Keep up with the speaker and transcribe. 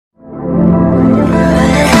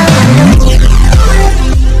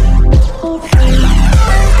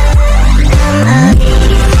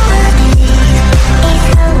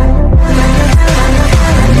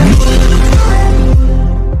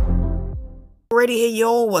Alrighty, hey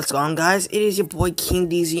yo, what's going on guys? It is your boy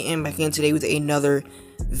CrispyDZN back in today with another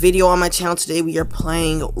video on my channel. Today we are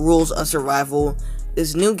playing Rules of Survival,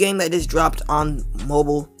 this new game that just dropped on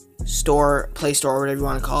mobile store, Play Store, whatever you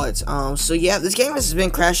want to call it. So yeah, this game has been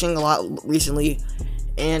crashing a lot recently,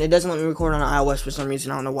 and it doesn't let me record on iOS for some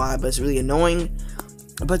reason. I don't know why, but it's really annoying.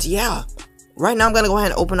 But yeah, right now I'm gonna go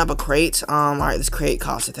ahead and open up a crate. Alright, this crate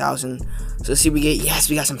costs 1,000. So let's see what we get. Yes,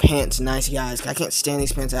 we got some pants. Nice, guys. I can't stand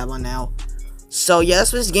these pants I have on now. So yeah,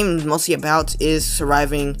 that's what this game is mostly about, is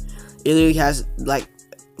surviving. It literally has like,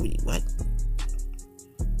 what?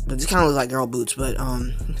 But this kind of looks like girl boots, but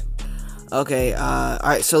okay.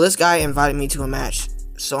 Alright, so this guy invited me to a match,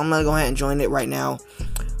 so I'm gonna go ahead and join it right now.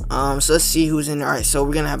 So let's see who's in there. Alright, so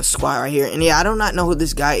we're gonna have a squad right here, and yeah, I do not know who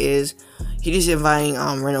this guy is. He just inviting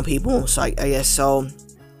random people, so I guess so.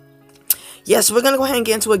 Yeah, so we're gonna go ahead and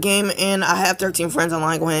get into a game, and I have 13 friends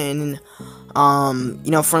online. Go ahead and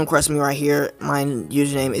friend request me right here. My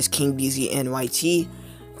username is CrispyDZN.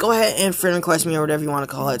 Go ahead and friend request me or whatever you want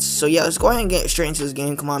to call it. So yeah, let's go ahead and get straight into this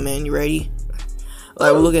game. Come on, man, you ready?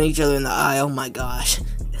 Like, we're looking at each other in the eye. Oh my gosh,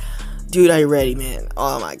 dude, are you ready, man?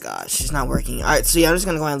 Oh my gosh, it's not working. All right, so yeah, I'm just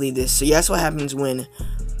gonna go ahead and leave this. So yeah, that's what happens when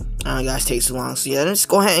guys take so long. So yeah, let's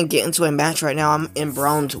go ahead and get into a match right now. I'm in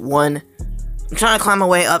bronze 1. I'm trying to climb my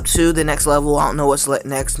way up to the next level. I don't know what's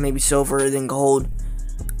next. Maybe silver, then gold.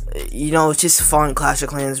 You know, it's just following Clash of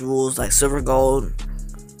Clans rules, like silver, gold,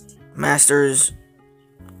 masters.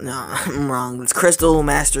 No, I'm wrong. It's crystal,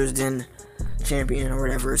 masters, then champion or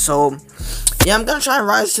whatever. So yeah, I'm gonna try and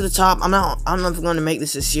rise to the top. I don't know if I'm gonna make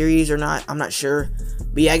this a series or not. I'm not sure.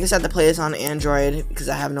 But yeah, I guess I have to play this on Android because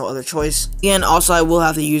I have no other choice. And also, I will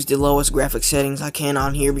have to use the lowest graphic settings I can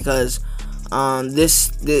on here because this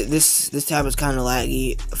tab is kind of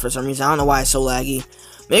laggy for some reason. I don't know why it's so laggy.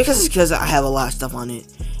 Maybe because it's because I have a lot of stuff on it.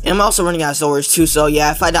 And I'm also running out of storage too, so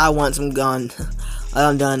yeah, if I die once, I'm gone.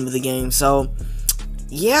 I'm done with the game. So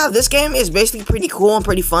yeah, this game is basically pretty cool and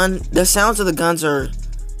pretty fun. The sounds of the guns are,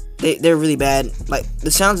 they're really bad. Like, the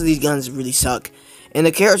sounds of these guns really suck. And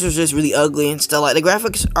the characters are just really ugly and stuff. Like, the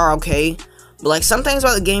graphics are okay, but like, some things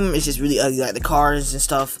about the game is just really ugly. Like, the cars and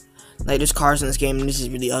stuff. Like, there's cars in this game, and this is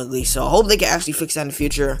really ugly. So I hope they can actually fix that in the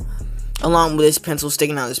future. Along with this pencil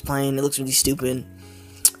sticking out of this plane. It looks really stupid.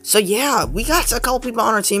 So yeah, we got a couple people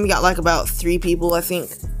on our team. We got like about 3 people, I think.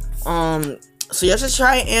 So yeah, let's just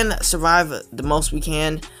try and survive the most we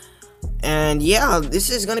can. And yeah, this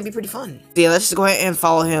is gonna be pretty fun. So yeah, let's just go ahead and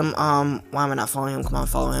follow him. Why am I not following him? Come on,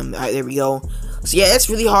 follow him. Alright, there we go. So yeah, it's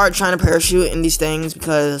really hard trying to parachute in these things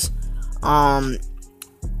because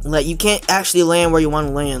like, you can't actually land where you want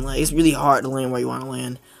to land. Like, it's really hard to land where you want to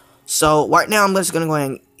land. So right now I'm just gonna go ahead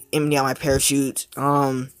and empty out my parachute.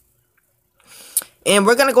 And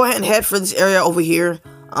we're gonna go ahead and head for this area over here.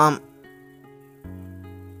 Oh,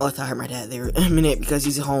 I thought I heard my dad there in a minute because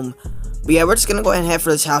he's at home. But yeah, we're just gonna go ahead and head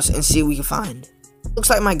for this house and see what we can find.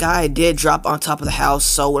 Looks like my guy did drop on top of the house,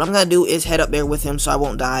 so what I'm gonna do is head up there with him so I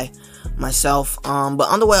won't die myself. But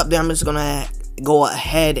on the way up there, I'm just gonna go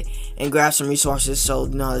ahead and grab some resources. So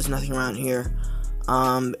no, there's nothing around here.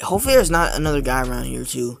 Hopefully there's not another guy around here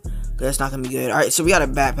too, because that's not gonna be good. All right, so we got a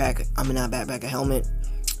backpack. I mean, not a backpack, a helmet.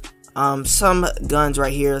 Some guns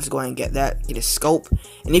right here. Let's go ahead and get that. Get a scope.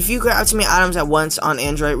 And if you grab too many items at once on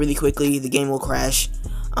Android really quickly, the game will crash.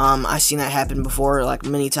 I've seen that happen before, like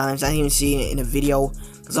many times. I didn't even see it in a video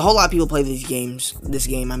because a whole lot of people play these games. This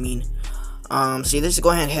game, I mean. So yeah, let's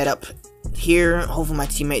go ahead and head up here. Hopefully my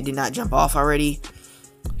teammate did not jump off already,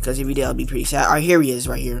 because if he did, I'll be pretty sad. Alright, here he is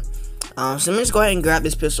right here. So let me just go ahead and grab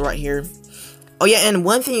this pistol right here. Oh yeah, and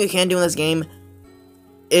one thing you can do in this game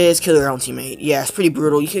is kill your own teammate. Yeah, it's pretty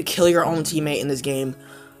brutal. You could kill your own teammate in this game.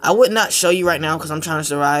 I would not show you right now because I'm trying to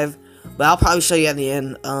survive, but I'll probably show you at the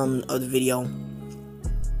end of the video.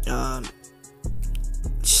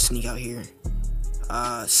 Just sneak out here.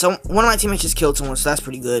 So one of my teammates just killed someone, so that's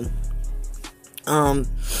pretty good. So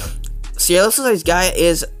yeah, looks like this guy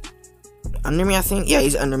is under me, I think. Yeah,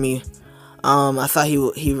 he's under me. I thought he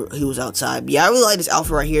was outside. But yeah, I really like this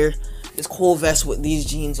outfit right here. This cool vest with these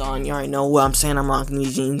jeans on. You already know what I'm saying. I'm rocking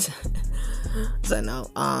these jeans. So I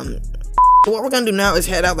know. What we're gonna do now is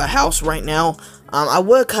head out the house right now. I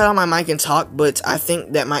would cut on my mic and talk, but I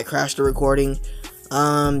think that might crash the recording.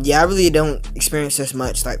 Yeah, I really don't experience this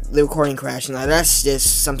much, like the recording crashing. Like, that's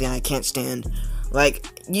just something I can't stand. Like,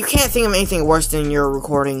 you can't think of anything worse than your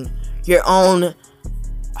recording, your own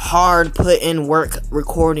hard put in work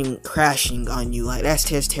recording crashing on you. Like, that's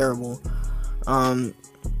just terrible.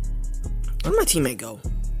 Where'd my teammate go?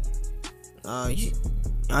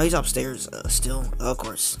 He's upstairs still, of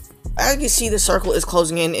course. As you can see, the circle is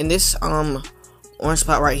closing in, and this orange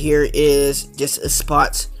spot right here is just a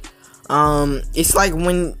spot It's like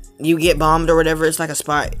when you get bombed or whatever. It's like a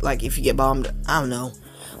spot, like if you get bombed, I don't know.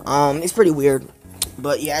 It's pretty weird,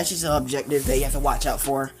 but yeah, it's just an objective that you have to watch out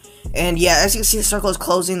for. And yeah, as you can see, the circle is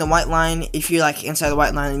closing. The white line, if you're like inside the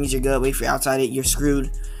white line, it means you're good, but if you're outside it, you're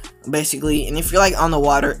screwed, basically. And if you're like on the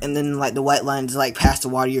water and then like the white line is like past the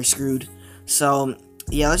water, you're screwed. So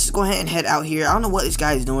yeah, let's just go ahead and head out here. I don't know what this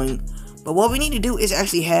guy is doing, but what we need to do is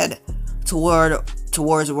actually head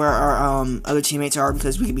towards where our other teammates are,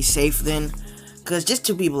 because we can be safe then. Because just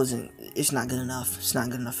 2 people it's not good enough. It's not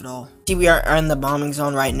good enough at all. See, we are in the bombing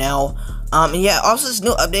zone right now. And yeah, also this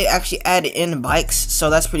new update actually added in bikes, so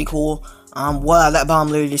that's pretty cool. Wow, that bomb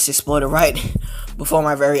literally just exploded right before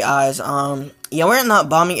my very eyes. Yeah, we're in the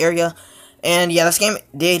bombing area, and yeah, this game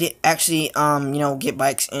did actually you know, get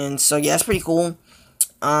bikes in, so yeah, it's pretty cool.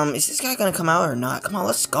 Is this guy gonna come out or not? Come on,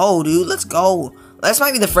 let's go, dude. Let's go. This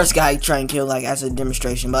might be the first guy I try and kill, like, as a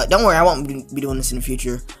demonstration, but don't worry, I won't be doing this in the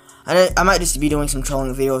future. I might just be doing some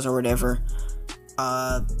trolling videos or whatever.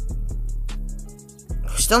 We're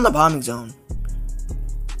still in the bombing zone.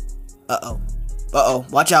 Uh-oh.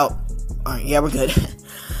 Watch out. Alright, yeah, we're good.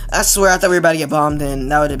 I swear, I thought we were about to get bombed,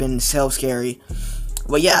 and that would have been so scary.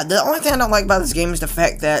 But yeah, the only thing I don't like about this game is the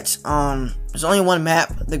fact that, there's only one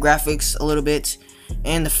map, the graphics a little bit,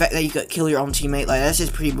 and the fact that you could kill your own teammate. Like, that's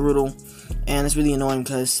just pretty brutal. And it's really annoying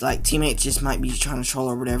because, like, teammates just might be trying to troll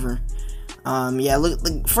or whatever. Yeah,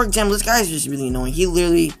 look, for example, this guy is just really annoying. He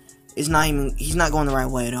literally is he's not going the right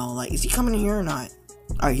way at all. Like, is he coming in here or not?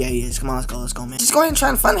 Alright, yeah, he is. Come on, let's go, man. Just go ahead and try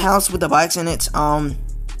and find a house with the bikes in it. My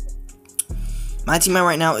teammate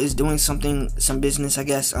right now is doing some business, I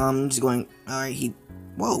guess. Just going, alright,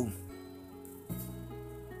 whoa.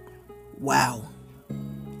 Wow.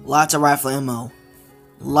 Lots of rifle ammo.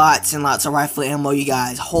 Lots and lots of rifle ammo, you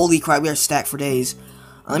guys. Holy crap, we are stacked for days.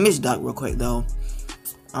 Let me just duck real quick, though.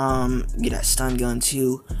 Get that stun gun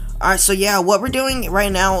too. Alright, so yeah, what we're doing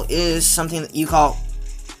right now is something that you call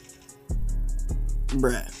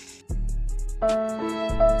bruh.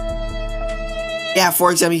 Yeah,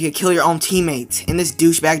 for example, you could kill your own teammates, and this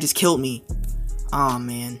douchebag just killed me. Aw,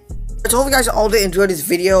 man. I hope you guys all did enjoy this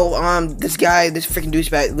video. This freaking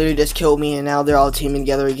douchebag literally just killed me, and now they're all teaming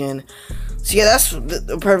together again. So yeah, that's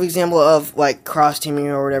the perfect example of like cross teaming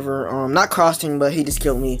or whatever. Not cross teaming, but he just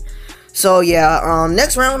killed me. So yeah,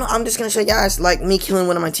 next round I'm just gonna show you guys like me killing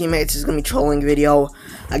one of my teammates. Is gonna be trolling video,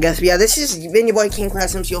 I guess. But yeah, this has been your boy King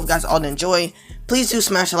CrispyDZN. Hope you guys all enjoy. Please do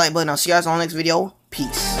smash the like button. I'll see you guys on the next video.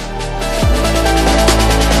 Peace.